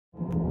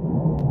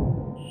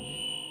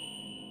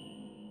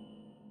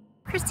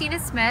Christina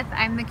Smith.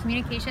 I'm the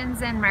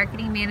Communications and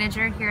Marketing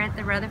Manager here at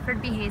the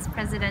Rutherford B. Hayes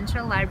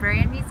Presidential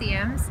Library and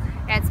Museums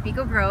at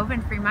Spiegel Grove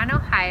in Fremont,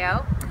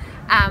 Ohio.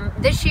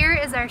 This year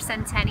is our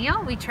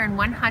centennial. We turn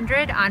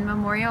 100 on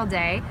Memorial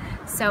Day,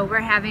 so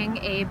we're having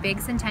a big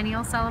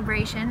centennial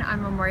celebration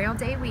on Memorial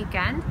Day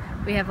weekend.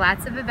 We have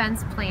lots of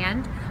events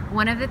planned.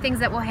 One of the things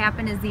that will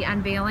happen is the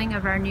unveiling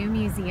of our new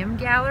museum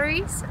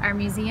galleries. Our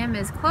museum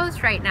is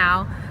closed right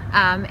now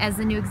as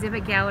the new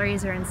exhibit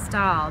galleries are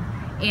installed.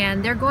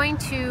 And they're going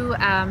to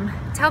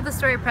tell the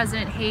story of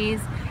President Hayes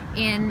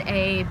in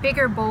a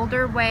bigger,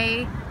 bolder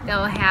way.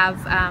 They'll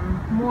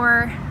have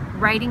more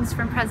writings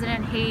from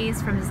President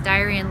Hayes, from his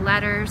diary and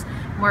letters,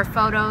 more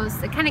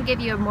photos that kind of give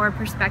you a more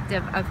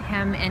perspective of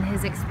him and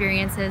his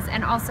experiences,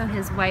 and also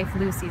his wife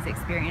Lucy's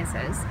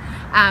experiences.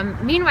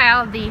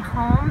 Meanwhile, the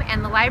home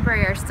and the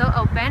library are still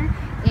open,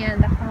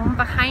 and the home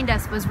behind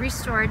us was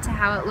restored to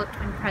how it looked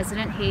when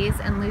President Hayes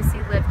and Lucy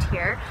lived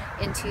here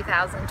in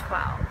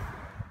 2012.